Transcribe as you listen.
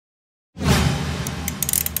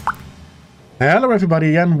Hello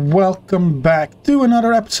everybody and welcome back to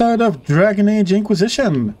another episode of Dragon Age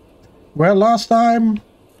Inquisition, where last time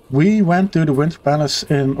we went to the Winter Palace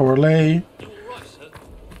in Orlais.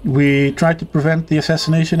 We tried to prevent the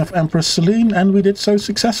assassination of Empress Celine, and we did so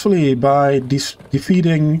successfully by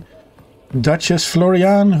defeating Duchess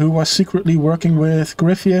Florian, who was secretly working with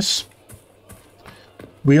Gryphius.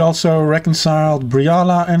 We also reconciled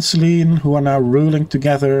Briala and Celine, who are now ruling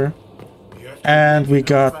together. And we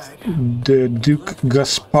got the Duke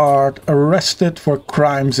Gaspard arrested for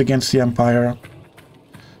crimes against the Empire.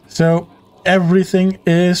 So everything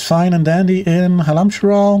is fine and dandy in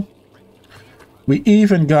Halamsharal. We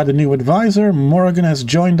even got a new advisor. Morrigan has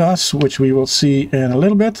joined us, which we will see in a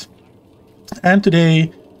little bit. And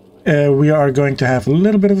today we are going to have a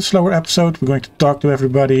little bit of a slower episode. We're going to talk to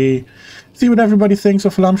everybody, see what everybody thinks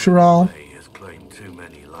of Halamsharal.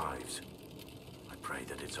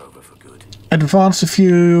 Advance a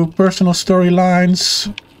few personal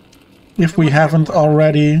storylines, if we haven't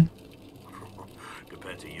already.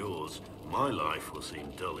 Compared to yours, my life will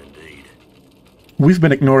seem dull indeed. We've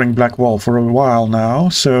been ignoring Blackwall for a while now,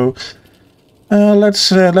 so let's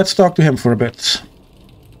talk to him for a bit.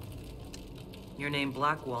 Your name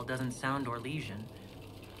Blackwall doesn't sound Orlesian.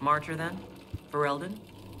 Marcher then? Ferelden?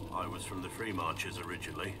 I was from the Free Marchers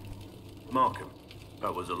originally. Markham.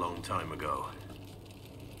 That was a long time ago.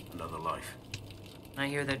 Another life. I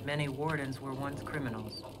hear that many wardens were once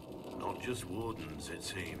criminals. Not just wardens, it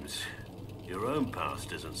seems. Your own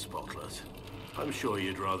past isn't spotless. I'm sure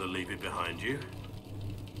you'd rather leave it behind you.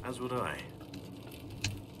 As would I.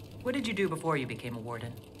 What did you do before you became a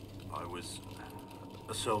warden? I was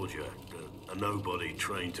a soldier, a nobody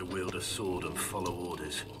trained to wield a sword and follow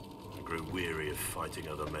orders. I grew weary of fighting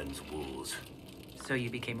other men's wars. So you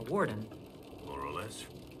became a warden? More or less.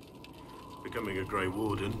 Becoming a Grey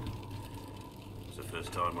Warden was the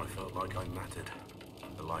first time I felt like I mattered.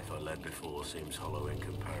 The life I led before seems hollow in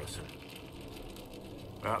comparison.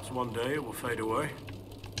 Perhaps one day it will fade away.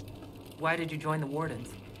 Why did you join the Wardens?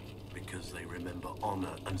 Because they remember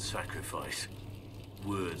honor and sacrifice.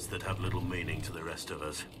 Words that have little meaning to the rest of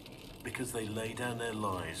us. Because they lay down their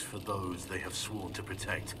lives for those they have sworn to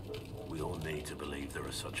protect. We all need to believe there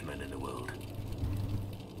are such men in the world.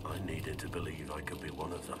 I needed to believe I could be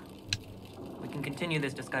one of them. We can continue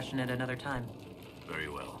this discussion at another time. Very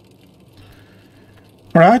well.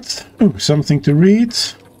 Alright. Ooh, something to read.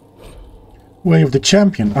 Way of the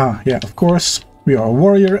Champion. Ah, yeah, of course. We are a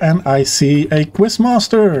warrior and I see a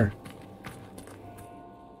quizmaster.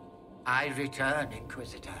 I return,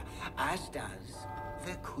 Inquisitor, as does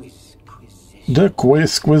the Quizquisition. The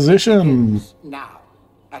Quizquisition. Now,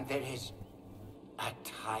 and there is a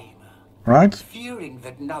timer. Right. Fearing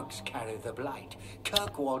that nugs carry the blight,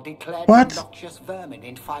 Kirkwall declared What? the noxious vermin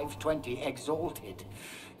in 520 exalted.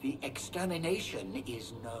 The extermination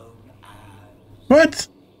is known as... What?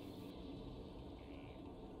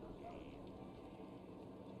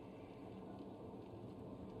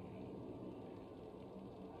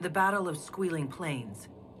 The Battle of Squealing Plains.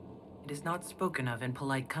 It is not spoken of in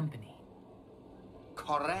polite company.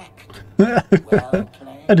 Correct. Well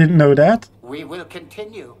played. I didn't know that. We will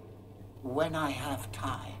continue when I have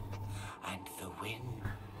time and the wind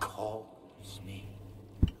calls me.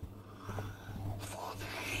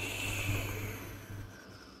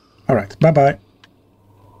 Alright, bye-bye.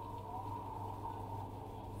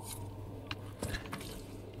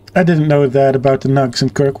 I didn't know that about the nugs in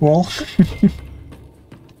Kirkwall.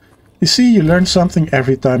 You see, you learn something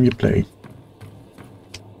every time you play.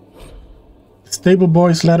 Stable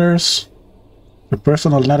Boy's letters. A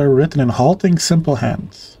personal letter written in halting, simple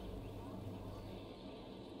hands.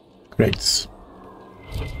 Great.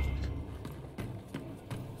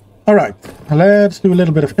 Alright, let's do a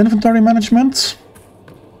little bit of inventory management.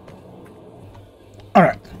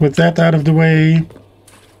 Alright, with that out of the way,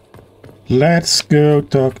 let's go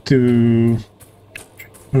talk to...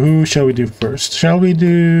 Who shall we do first? Shall we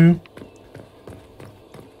do...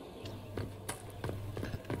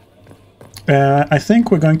 I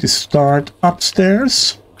think we're going to start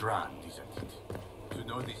upstairs,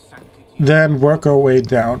 then work our way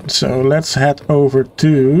down. So let's head over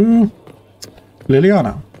to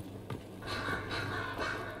Liliana.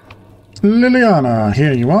 Liliana,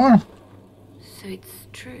 here you are. So it's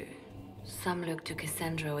true. Some look to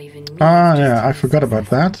Cassandra or even me. Ah, yeah, I forgot about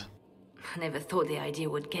that. I never thought the idea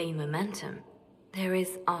would gain momentum. There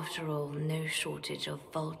is, after all, no shortage of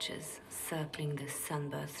vultures circling the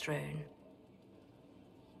Sunburst throne.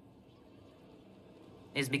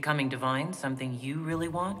 Is becoming divine something you really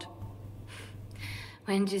want?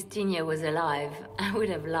 When Justinia was alive, I would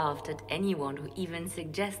have laughed at anyone who even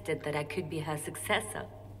suggested that I could be her successor.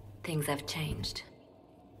 Things have changed.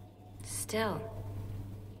 Still,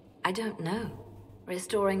 I don't know.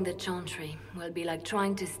 Restoring the Chantry will be like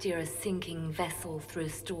trying to steer a sinking vessel through a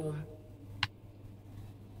storm.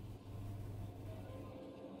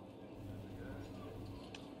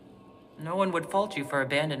 No one would fault you for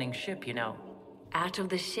abandoning ship, you know. Out of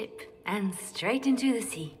the ship and straight into the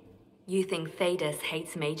sea. You think Thedas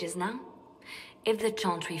hates mages now? If the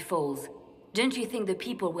Chantry falls, don't you think the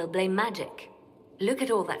people will blame magic? Look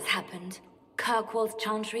at all that's happened. Kirkwall's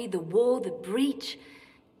Chantry, the war, the breach.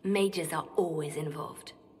 Mages are always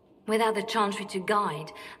involved. Without the Chantry to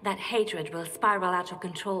guide, that hatred will spiral out of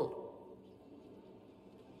control.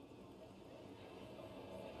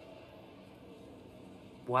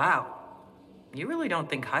 Wow. You really don't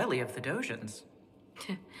think highly of Thedosians.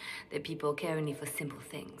 The people care only for simple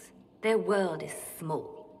things. Their world is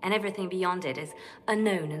small, and everything beyond it is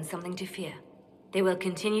unknown and something to fear. They will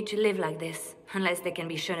continue to live like this, unless they can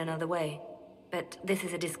be shown another way. But this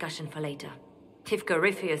is a discussion for later. If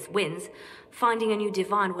Corypheus wins, finding a new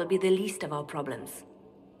divine will be the least of our problems.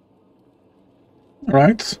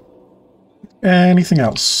 Right. Anything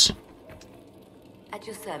else? At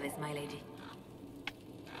your service, my lady.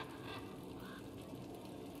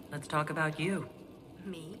 Let's talk about you.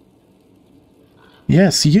 Me?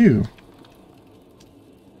 Yes, you.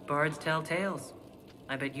 Bards tell tales.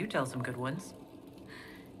 I bet you tell some good ones.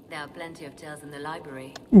 There are plenty of tales in the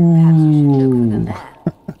library. Perhaps you should look for them there.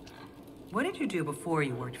 What did you do before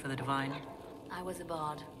you worked for the Divine? I was a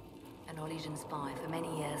bard, an Orlesian spy for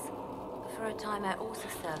many years. For a time I also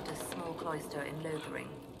served a small cloister in Lothering.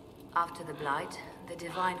 After the Blight, the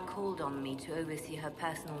Divine called on me to oversee her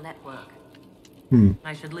personal network.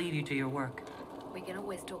 I should leave you to your work. We can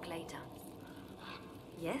always talk later.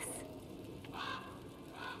 Yes?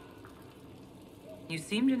 You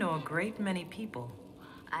seem to know a great many people.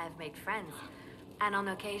 I have made friends, and on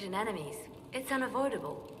occasion enemies. It's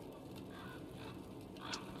unavoidable.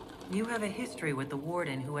 You have a history with the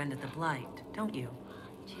Warden who ended the Blight, don't you?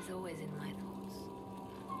 She's always in my thoughts.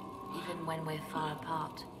 Even when we're far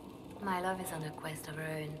apart. My love is on a quest of her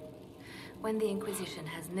own. When the Inquisition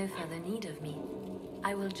has no further need of me,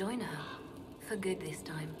 I will join her. For good this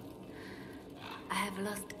time. I have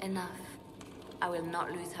lost enough. I will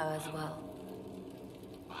not lose her as well.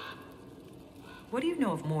 What do you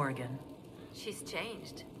know of Morrigan? She's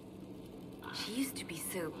changed. She used to be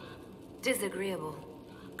so disagreeable,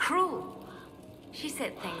 cruel. She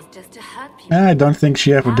said things just to hurt people. I don't think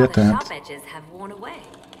she ever Now did the that. sharp edges have worn away.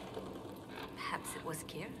 Perhaps it was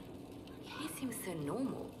Kieran. He seems so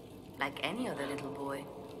normal, like any other little boy,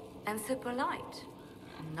 and so polite.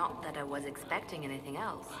 Not that I was expecting anything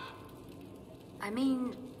else. I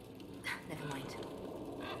mean, never mind.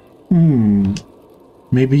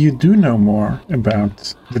 Maybe you do know more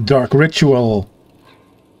about the Dark Ritual.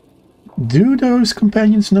 Do those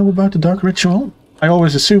companions know about the Dark Ritual? I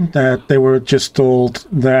always assumed that they were just told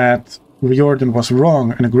that Riordan was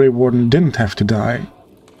wrong and a Grey Warden didn't have to die.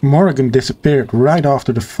 Morrigan disappeared right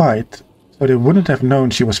after the fight, so they wouldn't have known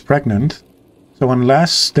she was pregnant. So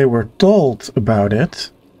unless they were told about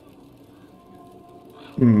it...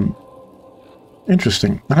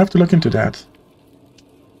 Interesting. I'll have to look into that.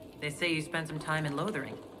 They say you spent some time in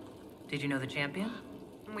Lothering. Did you know the champion?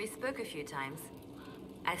 We spoke a few times.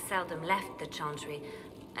 I seldom left the Chantry,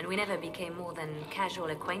 and we never became more than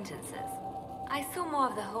casual acquaintances. I saw more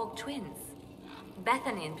of the Hog twins.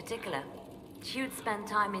 Bethany in particular. She would spend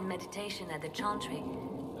time in meditation at the Chantry,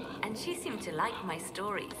 and she seemed to like my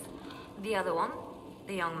stories. The other one,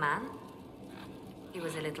 the young man, he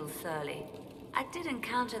was a little surly. I did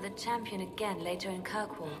encounter the champion again later in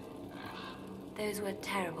Kirkwall. Those were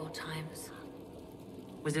terrible times.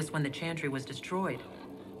 Was this when the Chantry was destroyed?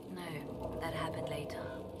 No, that happened later.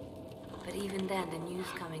 But even then, the news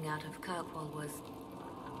coming out of Kirkwall was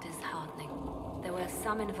disheartening. There were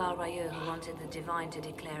some in Val Rayo who wanted the Divine to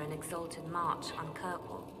declare an exalted march on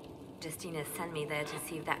Kirkwall. Justina sent me there to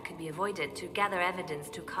see if that could be avoided, to gather evidence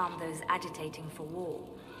to calm those agitating for war.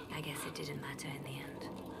 I guess it didn't matter in the end.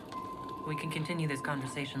 We can continue this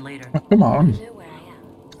conversation later. Oh, come on. You know where I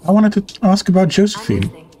am. I wanted to ask about I'm Josephine.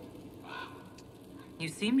 listening. You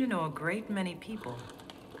seem to know a great many people.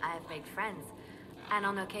 I have made friends, and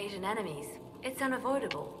on occasion enemies. It's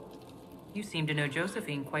unavoidable. You seem to know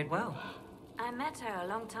Josephine quite well. I met her a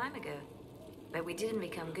long time ago, but we didn't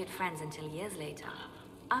become good friends until years later.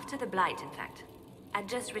 After the Blight, in fact. I'd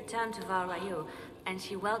just returned to Val Rayo, and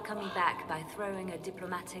she welcomed me back by throwing a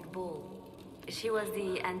diplomatic ball. She was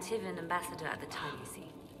the Antivan ambassador at the time, you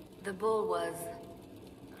see. The ball was...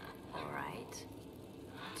 alright.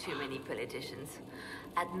 Too many politicians.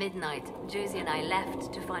 At midnight, Josie and I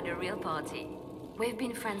left to find a real party. We've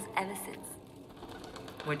been friends ever since.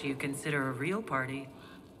 What do you consider a real party?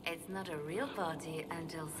 It's not a real party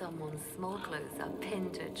until someone's small clothes are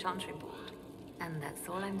pinned to a chantry board. And that's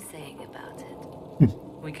all I'm saying about it.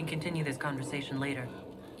 We can continue this conversation later.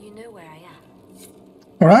 You know where I am.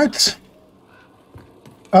 Alright.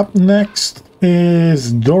 Up next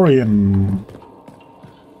is Dorian.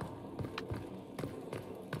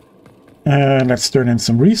 Let's turn in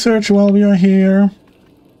some research while we are here.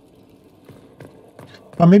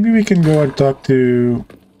 Or maybe we can go and talk to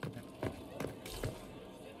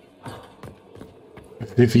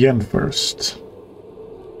Vivienne first.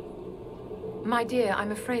 My dear,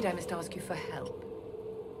 I'm afraid I must ask you for help.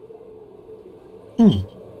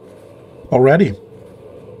 Already?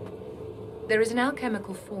 There is an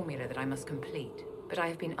alchemical formula that I must complete, but I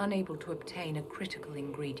have been unable to obtain a critical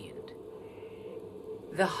ingredient.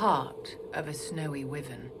 The heart of a snowy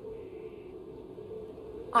wyvern.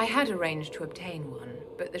 I had arranged to obtain one,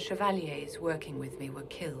 but the chevaliers working with me were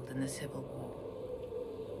killed in the Civil War.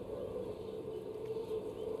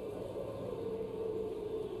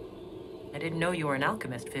 I didn't know you were an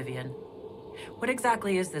alchemist, Vivienne. What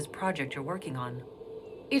exactly is this project you're working on?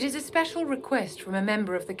 It is a special request from a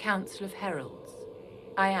member of the Council of Heralds.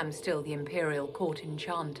 I am still the Imperial Court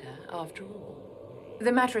Enchanter, after all.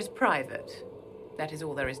 The matter is private. That is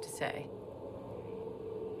all there is to say.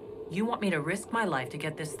 You want me to risk my life to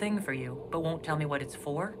get this thing for you, but won't tell me what it's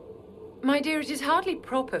for? My dear, it is hardly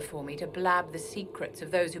proper for me to blab the secrets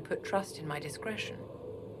of those who put trust in my discretion.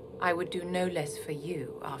 I would do no less for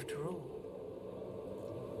you, after all.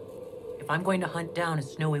 If I'm going to hunt down a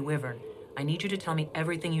snowy wyvern, I need you to tell me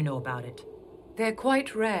everything you know about it. They're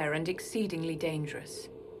quite rare and exceedingly dangerous.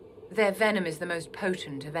 Their venom is the most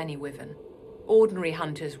potent of any wyvern. Ordinary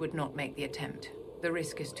hunters would not make the attempt. The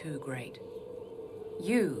risk is too great.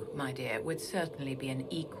 You, my dear, would certainly be an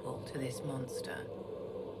equal to this monster.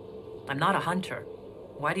 I'm not a hunter.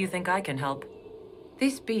 Why do you think I can help?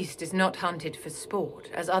 This beast is not hunted for sport,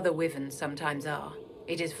 as other wyverns sometimes are.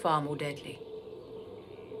 It is far more deadly.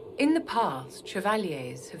 In the past,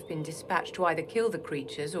 chevaliers have been dispatched to either kill the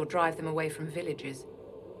creatures or drive them away from villages.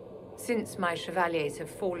 Since my chevaliers have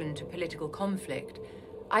fallen to political conflict,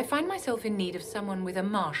 I find myself in need of someone with a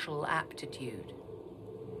martial aptitude.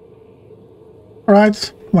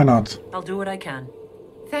 Alright, why not? I'll do what I can.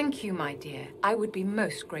 Thank you, my dear. I would be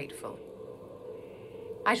most grateful.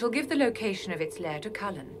 I shall give the location of its lair to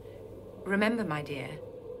Cullen. Remember, my dear,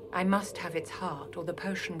 I must have its heart or the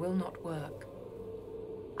potion will not work.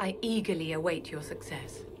 I eagerly await your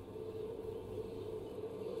success.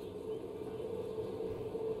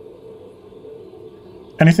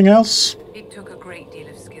 Anything else? It took a great deal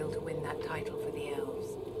of skill to win that title for the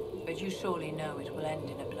elves, but you surely know it will end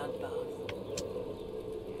in a bloodbath.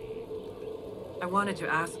 I wanted to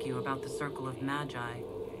ask you about the Circle of Magi.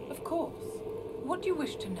 Of course. What do you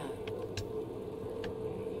wish to know?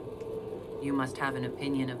 You must have an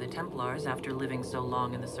opinion of the Templars after living so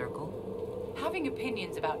long in the Circle. Having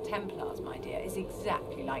opinions about Templars, my dear, is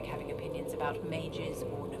exactly like having opinions about mages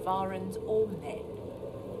or Navarrans or men.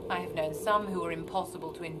 I have known some who were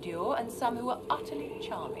impossible to endure and some who were utterly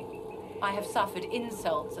charming. I have suffered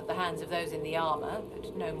insults at the hands of those in the armor,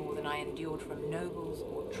 but no more than I endured from nobles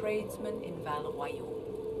or tradesmen in Val Royal.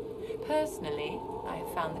 Personally, I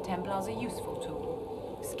have found the Templars a useful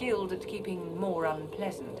tool, skilled at keeping more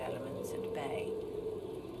unpleasant elements at bay.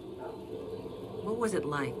 What was it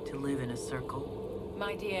like to live in a circle?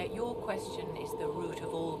 My dear, your question is the root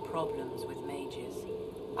of all problems with mages.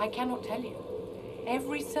 I cannot tell you.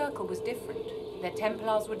 Every circle was different. Their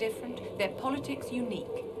Templars were different, their politics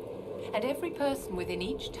unique. And every person within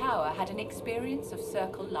each tower had an experience of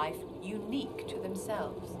circle life unique to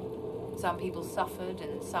themselves. Some people suffered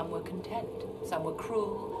and some were content. Some were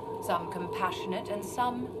cruel, some compassionate, and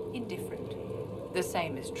some indifferent. The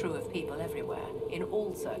same is true of people everywhere, in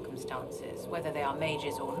all circumstances, whether they are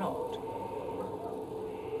mages or not.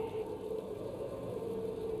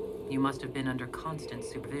 You must have been under constant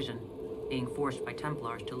supervision, being forced by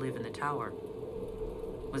Templars to live in the tower.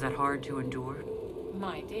 Was that hard to endure?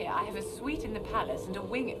 My dear, I have a suite in the palace and a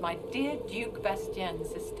wing at my dear Duke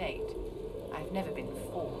Bastien's estate. I've never been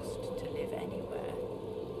forced to live anywhere.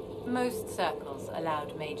 Most circles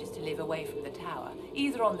allowed mages to live away from the tower,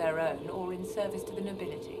 either on their own or in service to the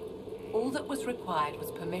nobility. All that was required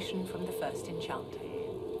was permission from the first enchanter.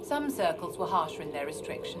 Some circles were harsher in their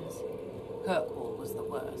restrictions. Kirkwall was the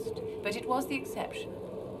worst, but it was the exception.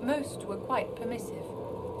 Most were quite permissive,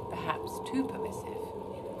 perhaps too permissive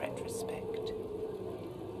in retrospect.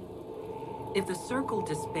 If the circle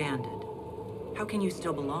disbanded, how can you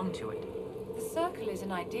still belong to it? The circle is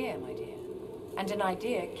an idea, my dear, and an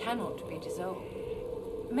idea cannot be dissolved.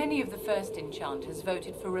 Many of the first enchanters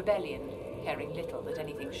voted for rebellion, caring little that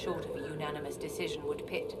anything short of a unanimous decision would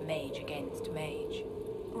pit mage against mage.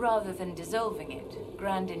 Rather than dissolving it,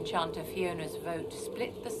 Grand Enchanter Fiona's vote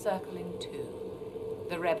split the circle in two.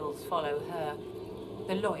 The rebels follow her,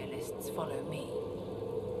 the loyalists follow me.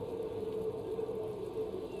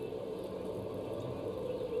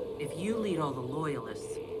 If you lead all the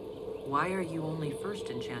loyalists, why are you only First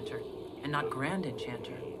Enchanter and not Grand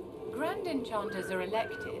Enchanter? Grand Enchanters are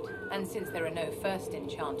elected, and since there are no First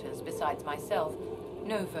Enchanters besides myself,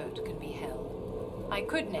 no vote can be held. I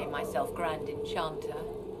could name myself Grand Enchanter,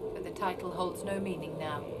 but the title holds no meaning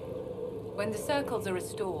now. When the circles are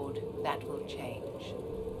restored, that will change.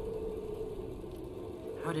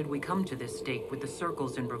 How did we come to this state with the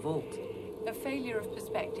circles in revolt? A failure of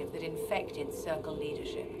perspective that infected circle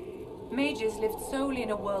leadership. Mages lived solely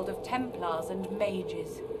in a world of Templars and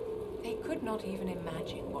mages. They could not even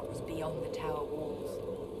imagine what was beyond the tower walls.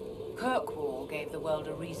 Kirkwall gave the world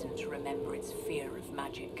a reason to remember its fear of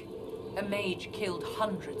magic. A mage killed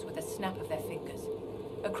hundreds with a snap of their fingers.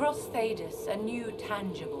 Across Thedas, a new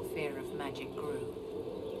tangible fear of magic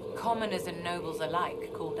grew. Commoners and nobles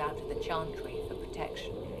alike called out to the Chantry for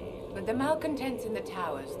protection. But the malcontents in the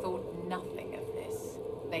towers thought nothing of this.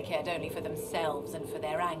 They cared only for themselves and for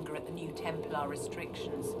their anger at the new Templar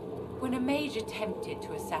restrictions. When a mage attempted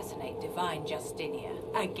to assassinate Divine Justinia,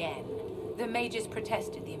 again, the mages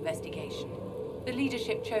protested the investigation. The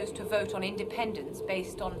leadership chose to vote on independence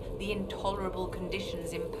based on the intolerable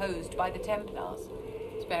conditions imposed by the Templars,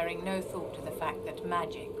 sparing no thought to the fact that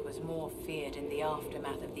magic was more feared in the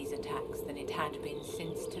aftermath of these attacks than it had been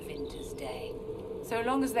since Tevinter's day. So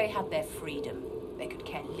long as they had their freedom, they could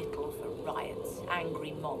care little for riots,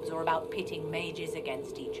 angry mobs, or about pitting mages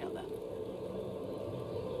against each other.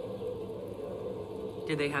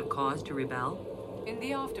 Did they have cause to rebel? In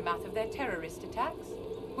the aftermath of their terrorist attacks?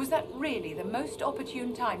 Was that really the most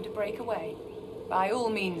opportune time to break away? By all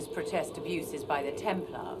means protest abuses by the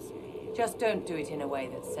Templars. Just don't do it in a way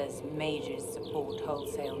that says mages support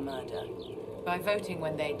wholesale murder. By voting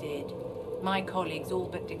when they did, my colleagues all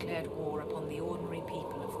but declared war upon the ordinary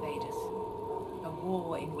people of Thedas. A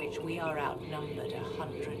war in which we are outnumbered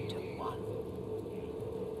 100 to 1.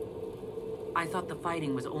 I thought the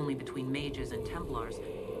fighting was only between mages and Templars.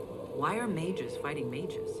 Why are mages fighting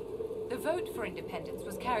mages? The vote for independence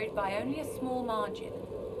was carried by only a small margin,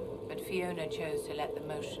 but Fiona chose to let the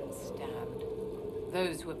motion stand.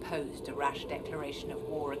 Those who opposed a rash declaration of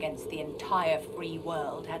war against the entire free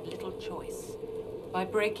world had little choice. By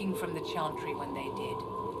breaking from the Chantry when they did,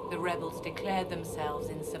 the rebels declared themselves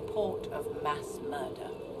in support of mass murder.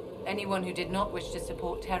 Anyone who did not wish to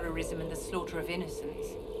support terrorism and the slaughter of innocents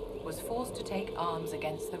was forced to take arms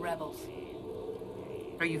against the rebels.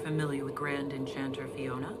 Are you familiar with Grand Enchanter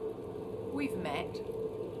Fiona? We've met.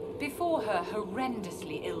 Before her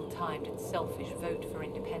horrendously ill-timed and selfish vote for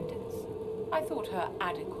independence, I thought her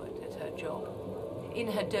adequate at her job. In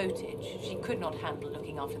her dotage, she could not handle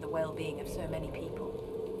looking after the well-being of so many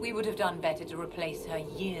people. We would have done better to replace her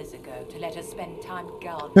years ago, to let her spend time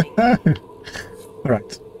gardening.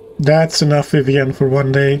 Alright. That's enough, Vivienne, for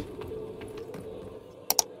one day.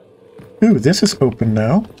 Ooh, this is open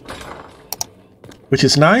now. Which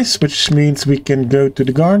is nice, which means we can go to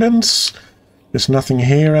the gardens. There's nothing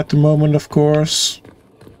here at the moment, of course.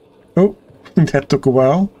 Oh, that took a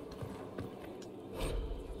while.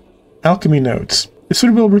 Alchemy notes. A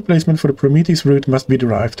suitable replacement for the Prometheus root must be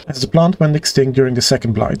derived, as the plant went extinct during the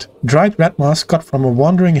Second Blight. Dried red moss cut from a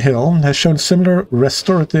wandering hill has shown similar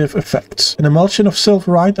restorative effects. An emulsion of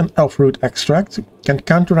silverite and elfroot extract can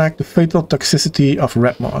counteract the fatal toxicity of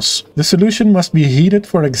red moss. The solution must be heated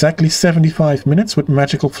for exactly 75 minutes with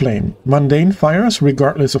magical flame. Mundane fires,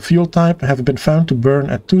 regardless of fuel type, have been found to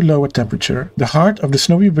burn at too low a temperature. The heart of the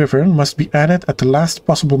snowy wyvern must be added at the last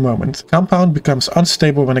possible moment. Compound becomes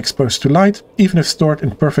unstable when exposed to light. Even if stored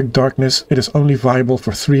in perfect darkness, it is only viable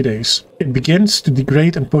for 3 days. It begins to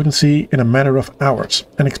degrade in potency in a matter of hours,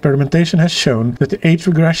 and experimentation has shown that the age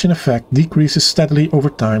regression effect decreases steadily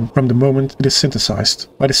over time from the moment it is synthesized.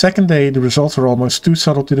 By the second day, the results are almost too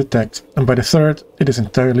subtle to detect, and by the third, it is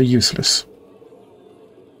entirely useless.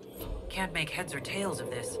 Can't make heads or tails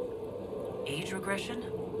of this. Age regression?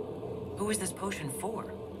 Who is this potion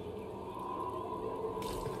for?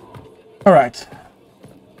 Alright.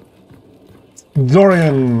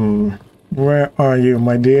 Dorian, where are you,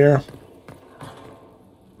 my dear?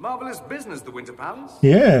 Marvelous business, the Winter Palace.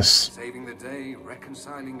 Yes. Saving the day,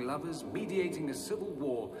 reconciling lovers, mediating a civil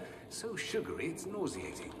war. So sugary, it's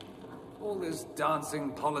nauseating. All this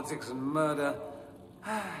dancing, politics, and murder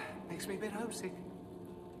makes me a bit homesick.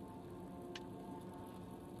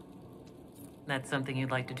 That's something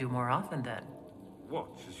you'd like to do more often, then?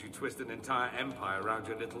 Watch as you twist an entire empire around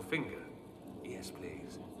your little finger. Yes,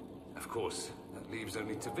 please. Of course, that leaves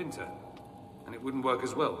only Tevinter. And it wouldn't work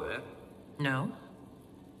as well there. No?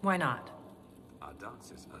 Why not? Our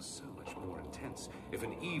dances are so much more intense. If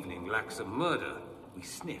an evening lacks a murder, we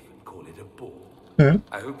sniff and call it a ball. Yeah.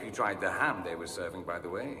 I hope you tried the ham they were serving, by the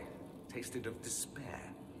way. Tasted of despair.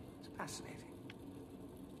 It's fascinating.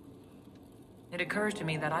 It occurs to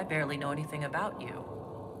me that I barely know anything about you.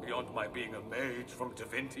 Beyond my being a mage from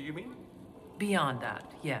Tevinter, you mean? Beyond that,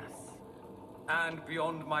 yes. And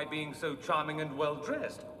beyond my being so charming and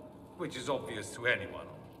well-dressed, which is obvious to anyone.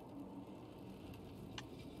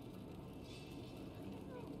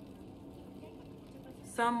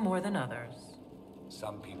 Some more than others.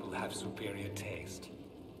 Some people have superior taste.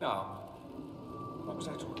 Now, what was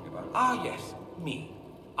I talking about? Ah, yes, me.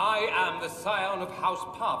 I am the scion of House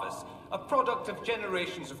Parvis, a product of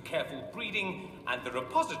generations of careful breeding and the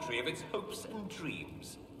repository of its hopes and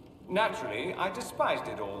dreams. Naturally, I despised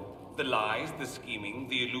it all. The lies, the scheming,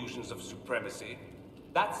 the illusions of supremacy.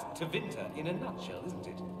 That's Tevinter in a nutshell, isn't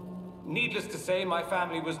it? Needless to say, my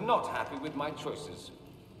family was not happy with my choices.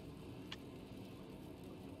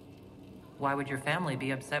 Why would your family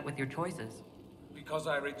be upset with your choices? Because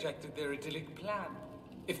I rejected their idyllic plan.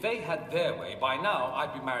 If they had their way, by now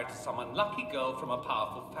I'd be married to some unlucky girl from a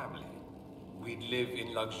powerful family. We'd live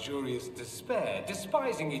in luxurious despair,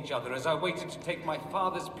 despising each other as I waited to take my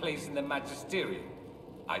father's place in the magisterium.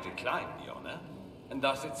 I declined the honor, and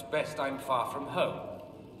thus it's best I'm far from home.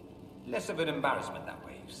 Less of an embarrassment that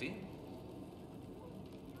way, you see?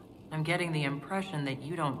 I'm getting the impression that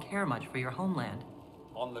you don't care much for your homeland.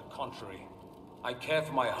 On the contrary, I care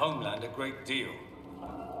for my homeland a great deal.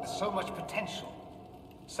 There's so much potential.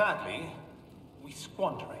 Sadly, we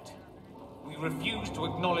squander it. We refuse to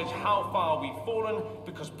acknowledge how far we've fallen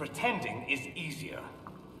because pretending is easier.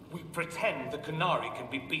 We pretend the Qunari can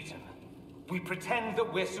be beaten. We pretend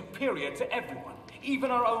that we're superior to everyone, even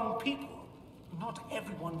our own people. Not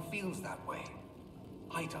everyone feels that way.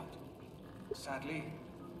 I don't. Sadly,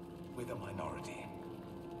 we're the minority.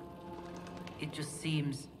 It just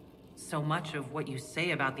seems so much of what you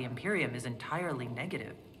say about the Imperium is entirely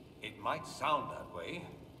negative. It might sound that way.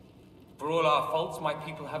 For all our faults, my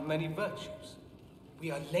people have many virtues.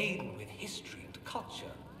 We are laden with history and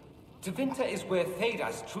culture. Tevinter is where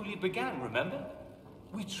Thedas truly began, remember?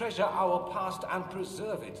 We treasure our past and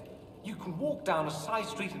preserve it. You can walk down a side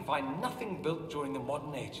street and find nothing built during the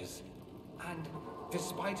modern ages. And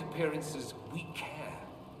despite appearances, we care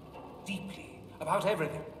deeply about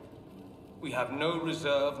everything. We have no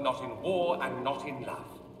reserve, not in war and not in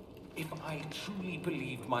love. If I truly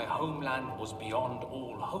believed my homeland was beyond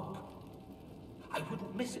all hope, I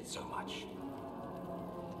wouldn't miss it so much.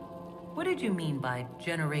 What did you mean by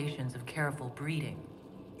generations of careful breeding?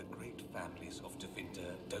 The great families of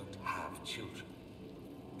Tevinter don't have children.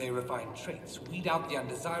 They refine traits, weed out the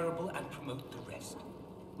undesirable, and promote the rest.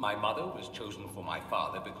 My mother was chosen for my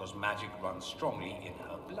father because magic runs strongly in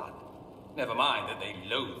her blood. Never mind that they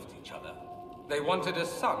loathed each other. They wanted a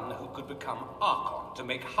son who could become Archon to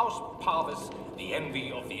make House Parvis the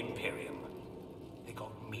envy of the Imperium. They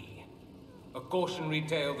got me. A cautionary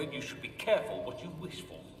tale that you should be careful what you wish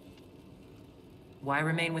for. Why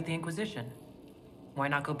remain with the Inquisition? Why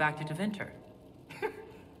not go back to Tevinter?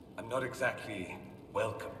 I'm not exactly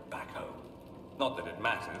welcome back home. Not that it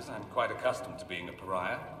matters, I'm quite accustomed to being a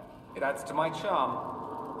pariah. It adds to my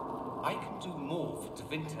charm. I can do more for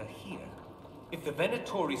Tevinter here. If the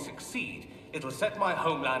Venatori succeed, it'll set my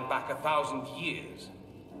homeland back 1,000 years.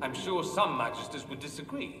 I'm sure some magisters would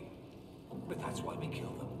disagree, but that's why we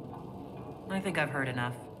kill them. I think I've heard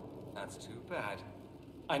enough. That's too bad.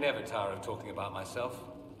 I never tire of talking about myself.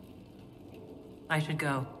 I should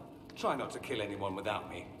go. Try not to kill anyone without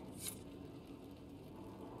me.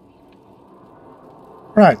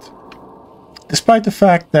 Right. Despite the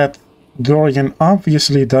fact that Dorian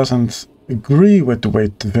obviously doesn't agree with the way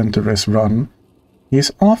Tevinter is run,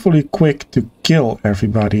 he's awfully quick to kill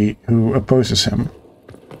everybody who opposes him.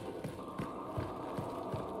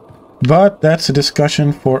 But that's a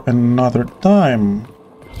discussion for another time.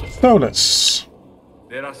 Solus.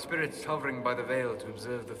 There are spirits hovering by the veil to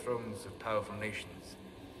observe the thrones of powerful nations,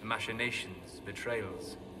 the machinations,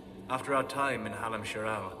 betrayals. After our time in Halam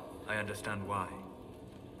Shirao, I understand why.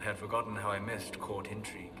 I had forgotten how I missed court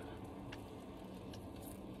intrigue.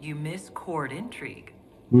 You miss court intrigue?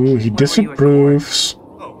 Ooh, he disapproves.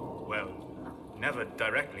 Oh, well, never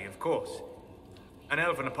directly, of course. An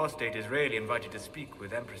elven apostate is rarely invited to speak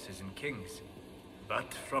with empresses and kings.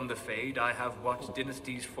 But from the Fade, I have watched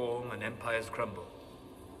dynasties form and empires crumble.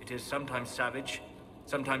 It is sometimes savage,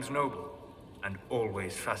 sometimes noble, and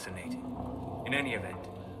always fascinating. In any event,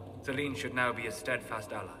 Celine should now be a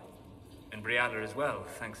steadfast ally. And Brianna as well,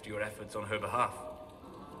 thanks to your efforts on her behalf.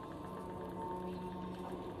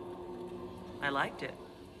 I liked it.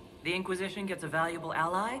 The Inquisition gets a valuable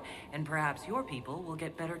ally, and perhaps your people will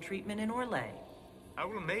get better treatment in Orlais. How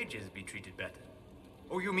will mages be treated better?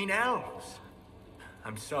 Oh, you mean elves?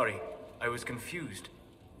 I'm sorry, I was confused.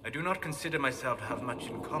 I do not consider myself to have much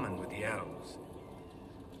in common with the elves.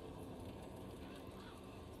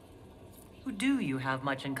 Who do you have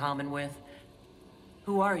much in common with?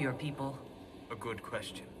 Who are your people? A good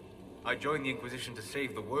question. I joined the Inquisition to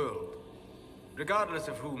save the world. Regardless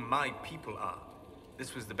of who my people are,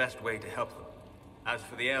 this was the best way to help them. As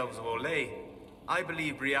for the elves of Orlais, I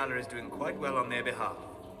believe Brianna is doing quite well on their behalf.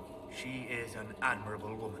 She is an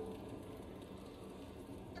admirable woman.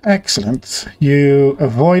 Excellent. You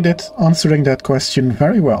avoided answering that question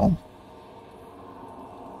very well.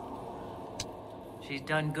 She's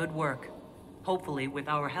done good work. Hopefully, with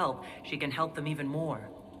our help, she can help them even more.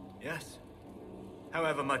 Yes.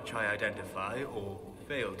 However much I identify, or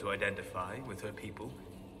fail to identify, with her people,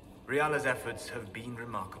 Brianna's efforts have been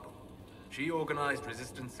remarkable. She organized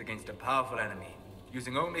resistance against a powerful enemy,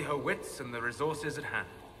 using only her wits and the resources at hand.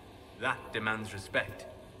 That demands respect,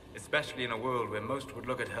 especially in a world where most would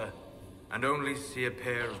look at her and only see a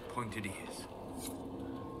pair of pointed ears.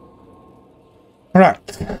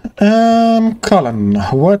 Right. Colin,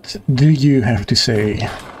 what do you have to say?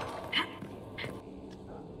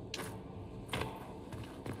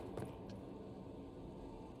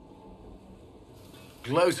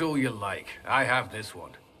 Gloat all you like. I have this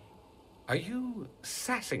one. Are you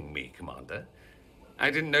sassing me, Commander? I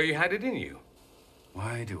didn't know you had it in you.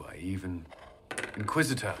 Why do I even...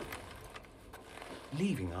 Inquisitor.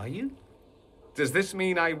 Leaving, are you? Does this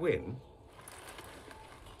mean I win?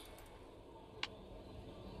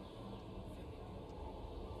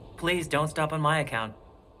 Please don't stop on my account.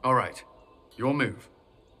 All right. Your move.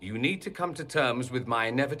 You need to come to terms with my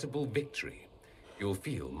inevitable victory. You'll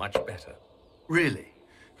feel much better. Really?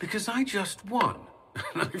 Because I just won,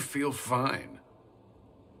 and I feel fine.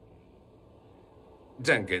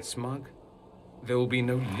 Don't get smug. There will be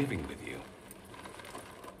no living with you.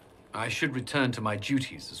 I should return to my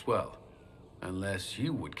duties as well, unless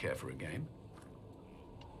you would care for a game.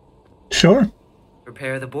 Sure.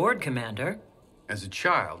 Prepare the board, Commander. As a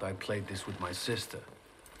child, I played this with my sister.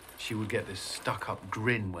 She would get this stuck-up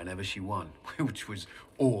grin whenever she won, which was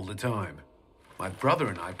all the time. My brother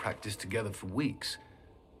and I practiced together for weeks.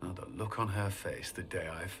 Oh, the look on her face the day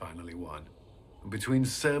I finally won. And between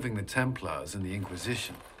serving the Templars and the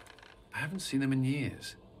Inquisition, I haven't seen them in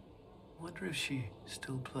years. I wonder if she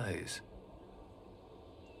still plays.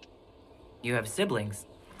 You have siblings.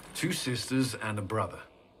 2 sisters and a brother.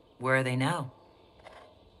 Where are they now?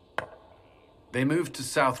 They moved to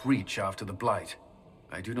South Reach after the Blight.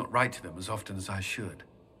 I do not write to them as often as I should.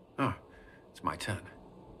 Oh, it's my turn.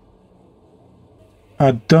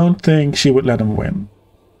 I don't think she would let him win.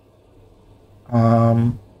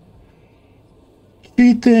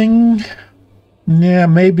 Cheating. Yeah,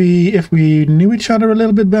 maybe if we knew each other a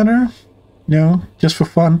little bit better. You know, just for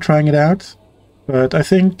fun, trying it out. But I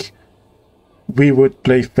think we would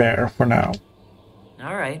play fair for now.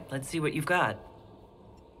 All right, let's see what you've got.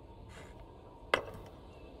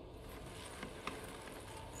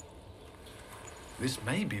 This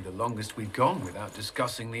may be the longest we've gone without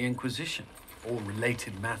discussing the Inquisition, or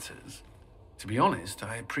related matters. To be honest,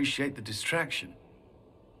 I appreciate the distraction.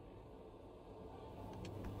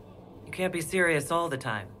 You can't be serious all the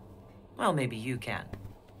time. Well, maybe you can.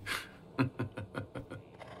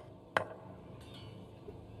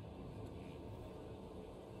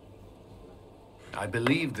 I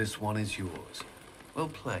believe this one is yours. Well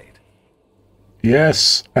played.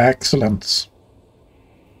 Yes, excellent.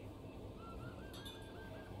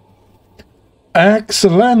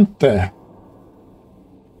 Excellente.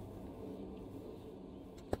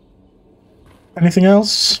 Anything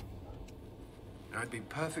else? I'd be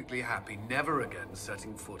perfectly happy never again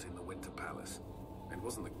setting foot in the Winter Palace. It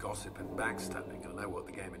wasn't the gossip and backstabbing, I know what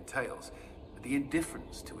the game entails, but the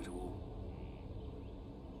indifference to it all.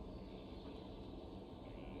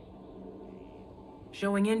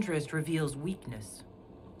 Showing interest reveals weakness,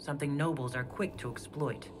 something nobles are quick to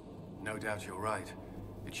exploit. No doubt you're right.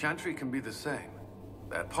 The Chantry can be the same.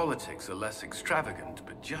 Their politics are less extravagant,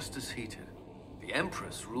 but just as heated. The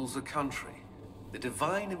Empress rules a country. The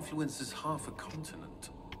Divine influences half a continent.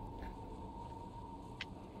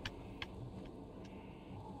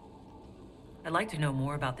 I'd like to know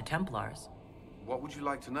more about the Templars. What would you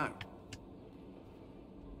like to know?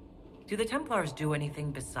 Do the Templars do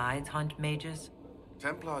anything besides hunt mages?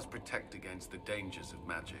 Templars protect against the dangers of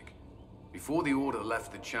magic. Before the Order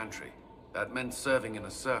left the Chantry, that meant serving in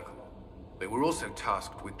a circle. They were also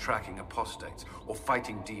tasked with tracking apostates, or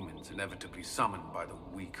fighting demons inevitably summoned by the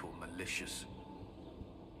weak or malicious.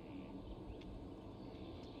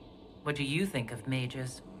 What do you think of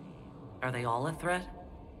mages? Are they all a threat?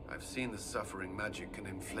 I've seen the suffering magic can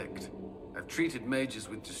inflict. I've treated mages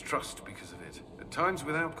with distrust because of it, at times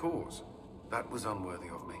without cause. That was unworthy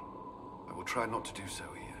of me. I will try not to do so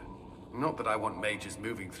here. Not that I want mages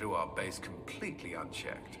moving through our base completely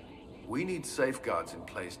unchecked. We need safeguards in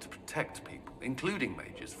place to protect people, including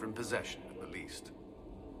mages, from possession at the least.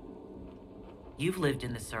 You've lived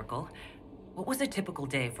in the Circle. What was a typical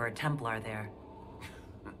day for a Templar there?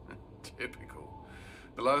 Typical.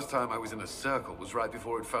 The last time I was in a circle was right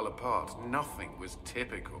before it fell apart. Nothing was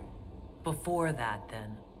typical. Before that,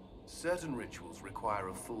 then? Certain rituals require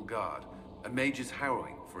a full guard. A mage's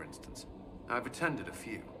harrowing, for instance. I've attended a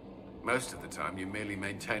few. Most of the time, you merely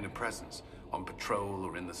maintain a presence, on patrol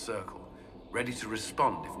or in the circle, ready to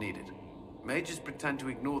respond if needed. Mages pretend to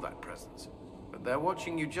ignore that presence, but they're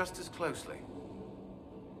watching you just as closely.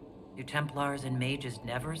 Do Templars and mages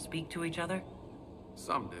never speak to each other?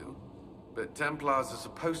 Some do, but Templars are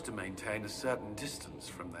supposed to maintain a certain distance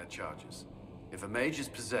from their charges. If a mage is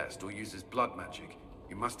possessed or uses blood magic,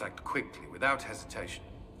 you must act quickly, without hesitation.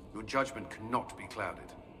 Your judgment cannot be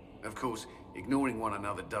clouded. Of course, ignoring one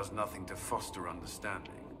another does nothing to foster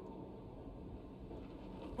understanding.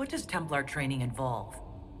 What does Templar training involve?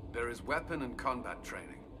 There is weapon and combat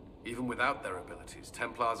training. Even without their abilities,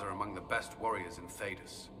 Templars are among the best warriors in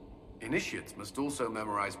Thedas. Initiates must also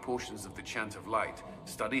memorize portions of the Chant of Light,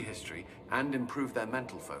 study history, and improve their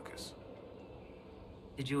mental focus.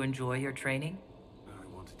 Did you enjoy your training?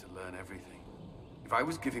 I wanted to learn everything. If I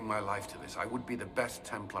was giving my life to this, I would be the best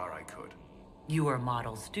Templar I could. You were a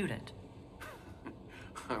model student.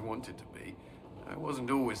 I wanted to be. I wasn't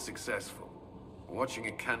always successful. Watching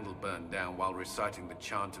a candle burn down while reciting the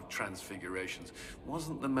Chant of Transfigurations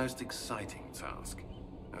wasn't the most exciting task.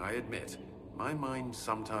 I admit, my mind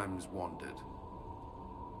sometimes wandered.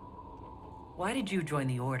 Why did you join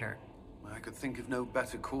the Order? I could think of no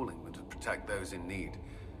better calling than to protect those in need.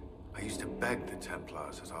 I used to beg the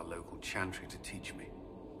Templars at our local chantry to teach me.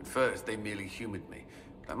 At first, they merely humored me,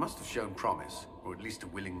 but I must have shown promise, or at least a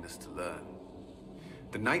willingness to learn.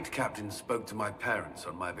 The Knight Captain spoke to my parents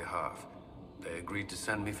on my behalf. They agreed to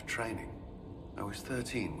send me for training. I was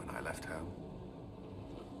 13 when I left home.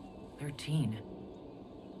 13?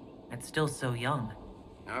 That's still so young.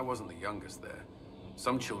 I wasn't the youngest there.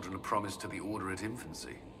 Some children are promised to the Order at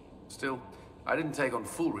infancy. Still, I didn't take on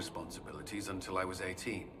full responsibilities until I was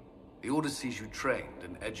 18. The Order sees you trained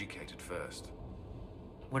and educated first.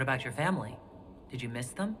 What about your family? Did you miss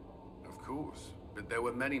them? Of course, but there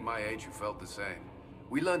were many my age who felt the same.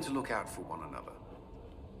 We learned to look out for one another.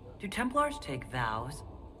 Do Templars take vows?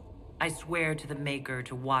 I swear to the Maker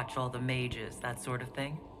to watch all the mages, that sort of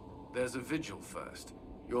thing? There's a vigil first.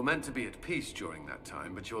 You're meant to be at peace during that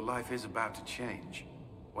time, but your life is about to change.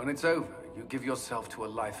 When it's over, you give yourself to a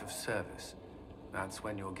life of service. That's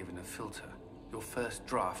when you're given a filter, your first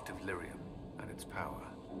draft of lyrium and its power.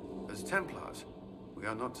 As Templars, we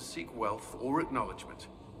are not to seek wealth or acknowledgement.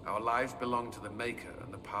 Our lives belong to the Maker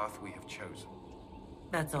and the path we have chosen.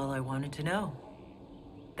 That's all I wanted to know.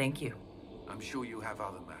 Thank you. I'm sure you have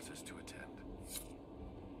other matters to attend.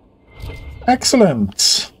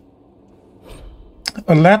 Excellent.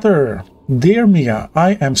 A letter. Dear Mia,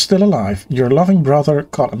 I am still alive. Your loving brother,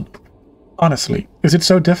 Colin. Honestly, is it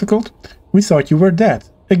so difficult? We thought you were dead.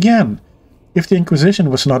 Again. If the Inquisition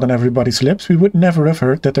was not on everybody's lips, we would never have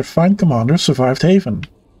heard that their fine commander survived Haven.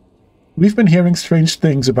 We've been hearing strange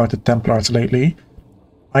things about the Templars lately.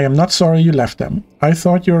 I am not sorry you left them. I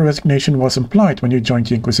thought your resignation was implied when you joined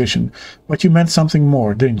the Inquisition, but you meant something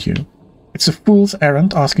more, didn't you? It's a fool's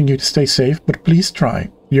errand asking you to stay safe, but please try.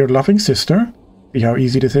 Your loving sister. See how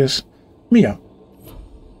easy this is. Mia.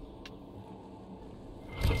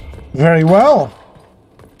 Very well.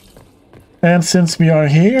 And since we are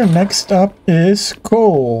here, next up is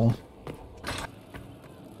Cole.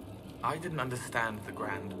 I didn't understand the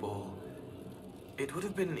Grand Ball. It would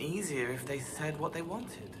have been easier if they said what they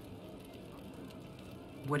wanted.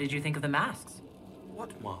 What did you think of the masks?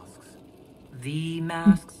 What masks? The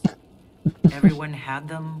masks? Everyone had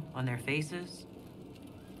them on their faces?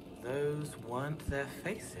 Those weren't their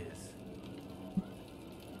faces.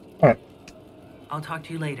 Alright. I'll talk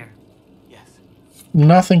to you later. Yes.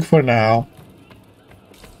 Nothing for now.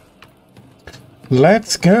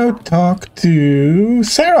 Let's go talk to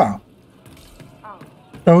Sarah.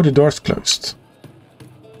 Oh, the door's closed.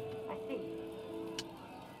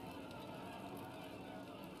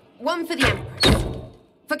 One for the Empress.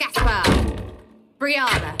 For Gaspar.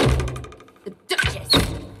 Briala. The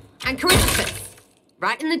Duchess. And Christopher.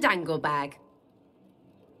 Right in the dangle bag.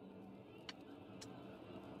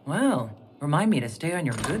 Well, remind me to stay on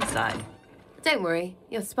your good side. Don't worry,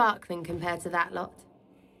 you're sparkling compared to that lot.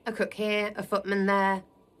 A cook here, a footman there.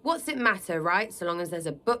 What's it matter, right, so long as there's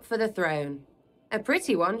a butt for the throne? A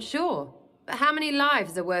pretty one, sure. But how many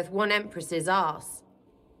lives are worth one empress's arse?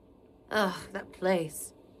 Ugh, that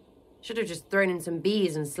place. Should have just thrown in some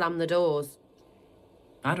bees and slammed the doors.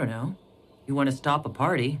 I don't know. You want to stop a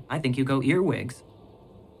party, I think you go earwigs.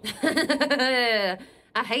 I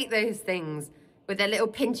hate those things, with their little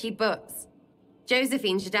pinchy butts.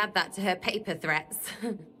 Josephine should add that to her paper threats.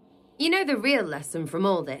 You know the real lesson from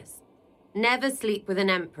all this? Never sleep with an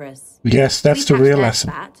empress. Yes, that's the real lesson.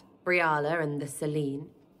 Fat, Briala and the Celine.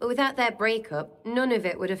 But without their breakup, none of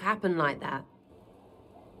it would have happened like that.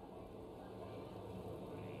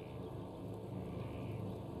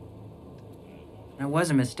 There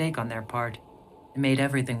was a mistake on their part. It made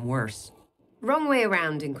everything worse. Wrong way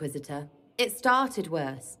around, Inquisitor. It started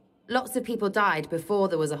worse. Lots of people died before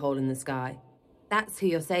there was a hole in the sky. That's who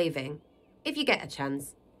you're saving. If you get a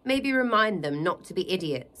chance, maybe remind them not to be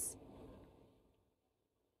idiots.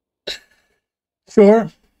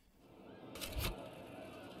 Sure.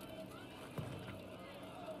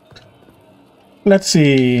 Let's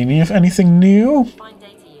see. Do you have anything new? Fine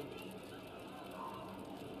day to you.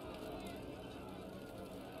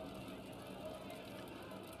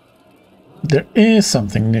 There is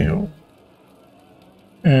something new.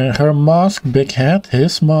 Her mask, big head.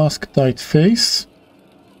 His mask, tight face.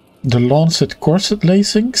 The lancet corset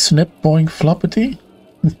lacing. Snip, boing, floppity.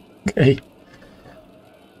 Okay.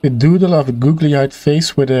 A doodle of a googly-eyed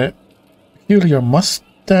face with a peculiar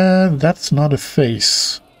mustache. That's not a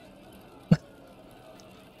face.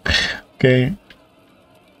 Okay.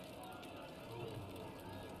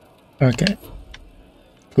 Okay.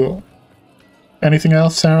 Cool. Anything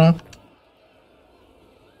else, Sarah?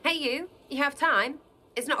 Hey you have time?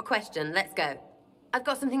 It's not a question, let's go. I've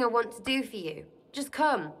got something I want to do for you. Just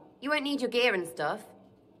come. You won't need your gear and stuff.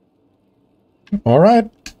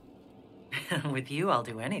 Alright. With you, I'll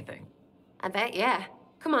do anything. I bet, yeah.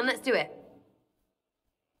 Come on, let's do it.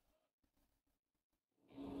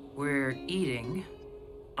 We're eating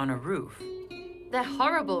on a roof. They're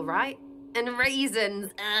horrible, right? And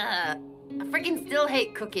raisins. Ugh. I freaking still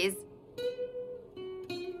hate cookies.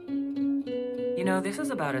 You know, this is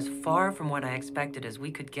about as far from what I expected as we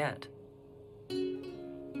could get.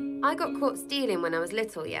 I got caught stealing when I was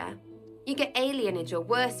little, yeah? You get alienage or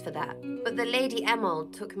worse for that, but the Lady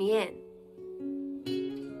Emerald took me in.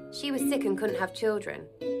 She was sick and couldn't have children.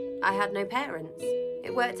 I had no parents.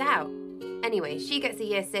 It worked out. Anyway, she gets a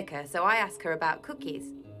year sicker, so I ask her about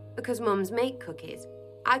cookies. Because mums make cookies.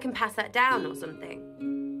 I can pass that down or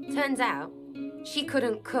something. Turns out, she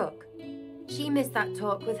couldn't cook. She missed that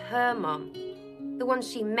talk with her mum. The ones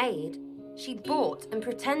she made, she bought and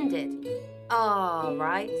pretended. Ah,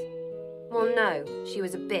 right. Well, no, she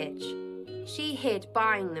was a bitch. She hid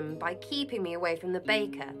buying them by keeping me away from the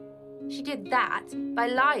baker. She did that by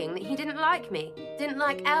lying that he didn't like me, didn't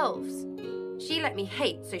like elves. She let me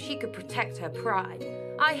hate so she could protect her pride.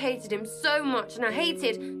 I hated him so much, and I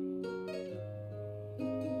hated...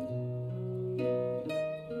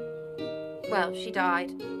 Well, she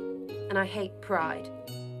died. And I hate pride.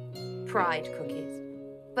 Pride cookies.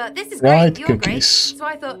 But this is Pride great, you're cookies. great. So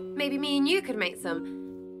I thought maybe me and you could make some,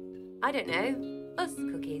 I don't know, us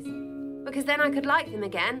cookies. Because then I could like them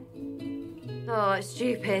again. Oh, it's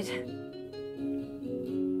stupid.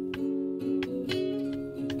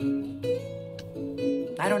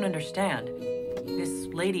 I don't understand. This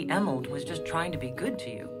Lady Emerald was just trying to be good to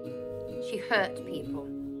you. She hurt people.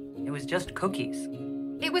 It was just cookies.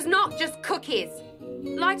 It was not just cookies.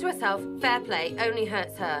 Lie to herself, fair play, only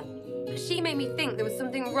hurts her. But she made me think there was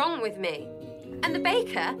something wrong with me. And the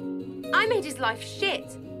baker? I made his life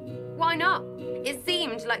shit. Why not? It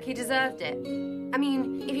seemed like he deserved it. I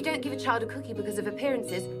mean, if you don't give a child a cookie because of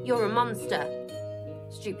appearances, you're a monster.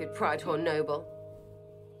 Stupid pride whore noble.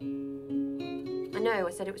 I know,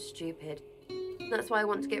 I said it was stupid. That's why I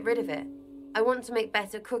want to get rid of it. I want to make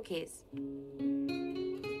better cookies.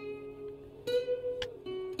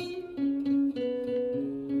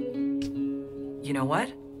 You know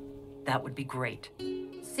what? That would be great.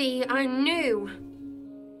 See, I knew.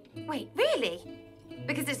 Wait, really?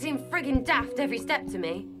 Because it seemed friggin' daft every step to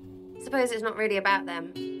me. Suppose it's not really about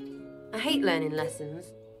them. I hate learning lessons.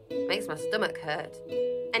 Makes my stomach hurt.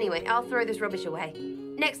 Anyway, I'll throw this rubbish away.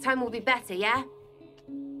 Next time will be better, yeah?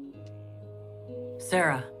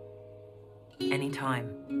 Sarah,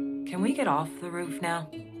 anytime. Can we get off the roof now?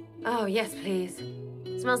 Oh, yes, please.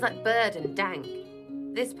 Smells like bird and dank.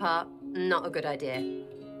 This part, not a good idea.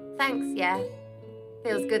 Thanks, yeah.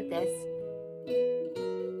 Feels good, this.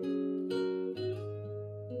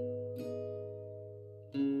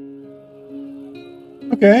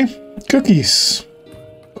 Okay, cookies.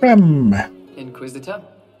 Creme. Inquisitor?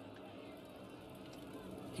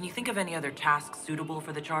 Can you think of any other tasks suitable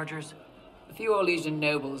for the Chargers? A few Orlesian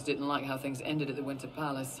nobles didn't like how things ended at the Winter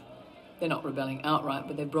Palace. They're not rebelling outright,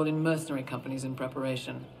 but they've brought in mercenary companies in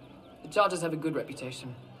preparation. The Chargers have a good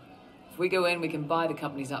reputation. If we go in, we can buy the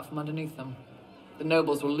companies out from underneath them. The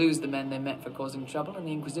nobles will lose the men they met for causing trouble, and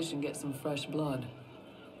the Inquisition gets some fresh blood.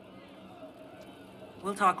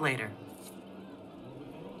 We'll talk later.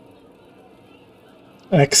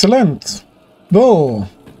 Excellent. Bull,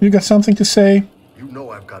 you got something to say? You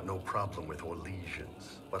know I've got no problem with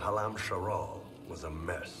Orlesians, but Halam Sharal was a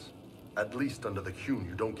mess. At least under the Qun,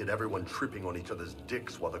 you don't get everyone tripping on each other's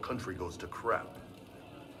dicks while the country goes to crap.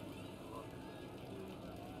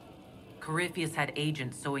 Corypheus had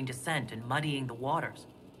agents sowing dissent and muddying the waters.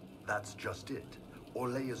 That's just it.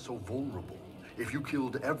 Orlais is so vulnerable. If you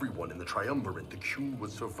killed everyone in the Triumvirate, the Qun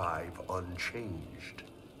would survive unchanged.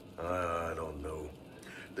 I don't know.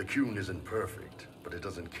 The Qun isn't perfect, but it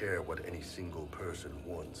doesn't care what any single person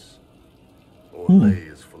wants.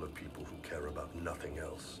 Orlais is full of people who care about nothing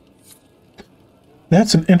else.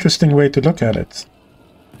 That's an interesting way to look at it.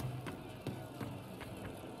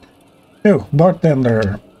 Oh,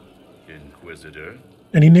 bartender. Inquisitor?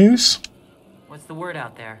 Any news? What's the word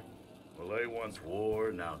out there? Orlais once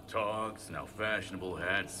wore, now talks, now fashionable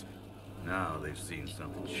hats. Now they've seen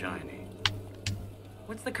something shiny.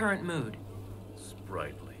 What's the current mood?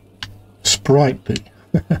 Sprightly. Sprightly.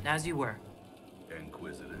 As you were.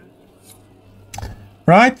 Inquisitor.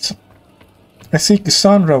 Right. I see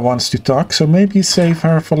Cassandra wants to talk, so maybe save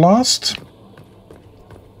her for last.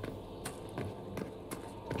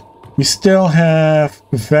 We still have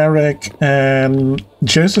Varric and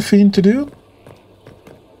Josephine to do.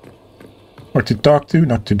 Or to talk to,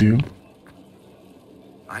 not to do.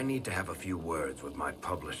 I need to have a few words with my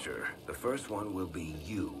publisher. The first one will be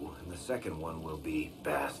you, and the second one will be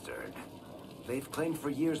Bastard. They've claimed for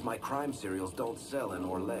years my crime serials don't sell in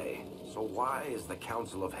Orlais. So why is the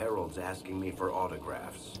Council of Heralds asking me for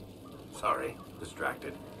autographs? Sorry,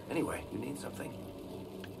 distracted. Anyway, you need something?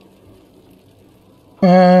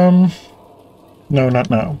 No, not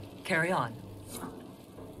now. Carry on.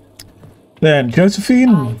 Then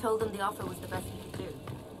Josephine. I told them the offer was the best we could do.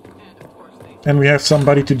 And of course they... And we have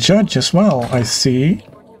somebody to judge as well, I see.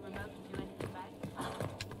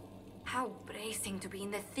 How bracing to be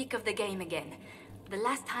in the thick of the game again. The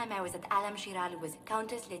last time I was at Alam Shiral was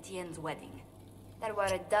Countess Letienne's wedding. There were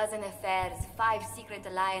a dozen affairs, 5 secret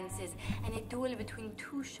alliances, and a duel between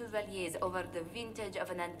 2 chevaliers over the vintage of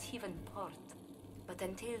an Antivan port. But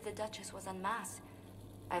until the Duchess was en masse,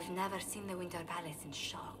 I've never seen the Winter Palace in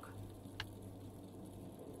shock.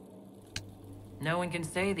 No one can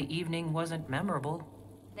say the evening wasn't memorable.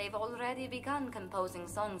 They've already begun composing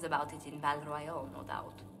songs about it in Val Royale, no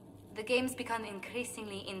doubt. The game's become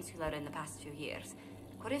increasingly insular in the past few years.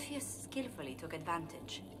 Corypheus skillfully took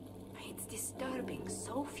advantage. It's disturbing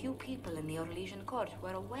so few people in the Orlesian court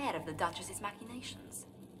were aware of the Duchess's machinations.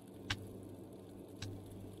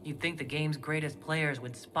 You'd think the game's greatest players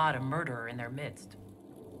would spot a murderer in their midst.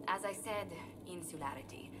 As I said,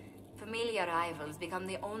 insularity. Familiar rivals become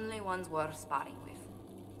the only ones worth sparring with.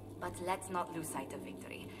 But let's not lose sight of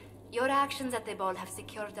victory. Your actions at the ball have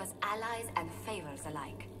secured us allies and favors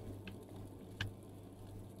alike.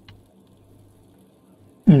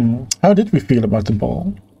 How did we feel about the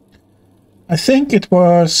ball? I think it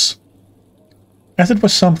was... as it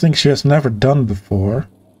was something she has never done before,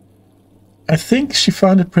 I think she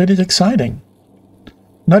found it pretty exciting.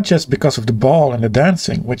 Not just because of the ball and the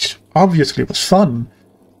dancing, which obviously was fun,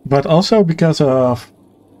 but also because of,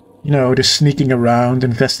 you know, the sneaking around,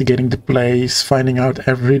 investigating the place, finding out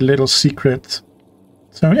every little secret.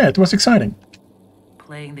 So yeah, it was exciting.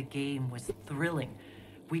 Playing the game was thrilling.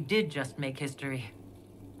 We did just make history.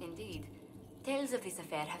 Indeed. Tales of this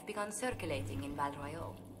affair have begun circulating in Val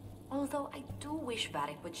Royale. Although I do wish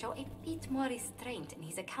Varric would show a bit more restraint in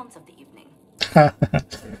his accounts of the evening.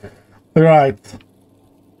 Right.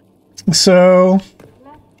 So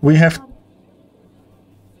we have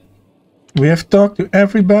talked to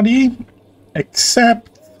everybody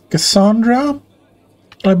except Cassandra,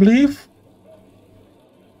 I believe.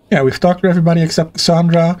 Yeah, we've talked to everybody except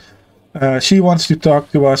Cassandra. She wants to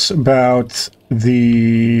talk to us about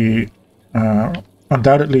the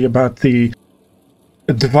undoubtedly about the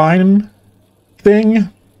divine thing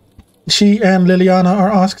she and Liliana are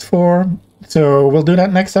asked for So we'll do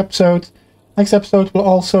that next episode. Next episode we'll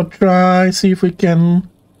also see if we can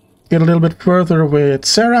get a little bit further with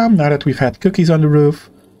Sarah, now that we've had cookies on the roof.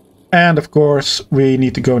 And of course, we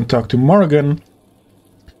need to go and talk to Morgan.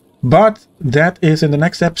 But that is in the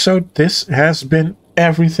next episode. This has been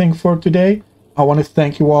everything for today. I want to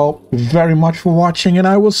thank you all very much for watching, and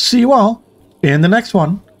I will see you all in the next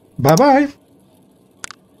one. Bye-bye.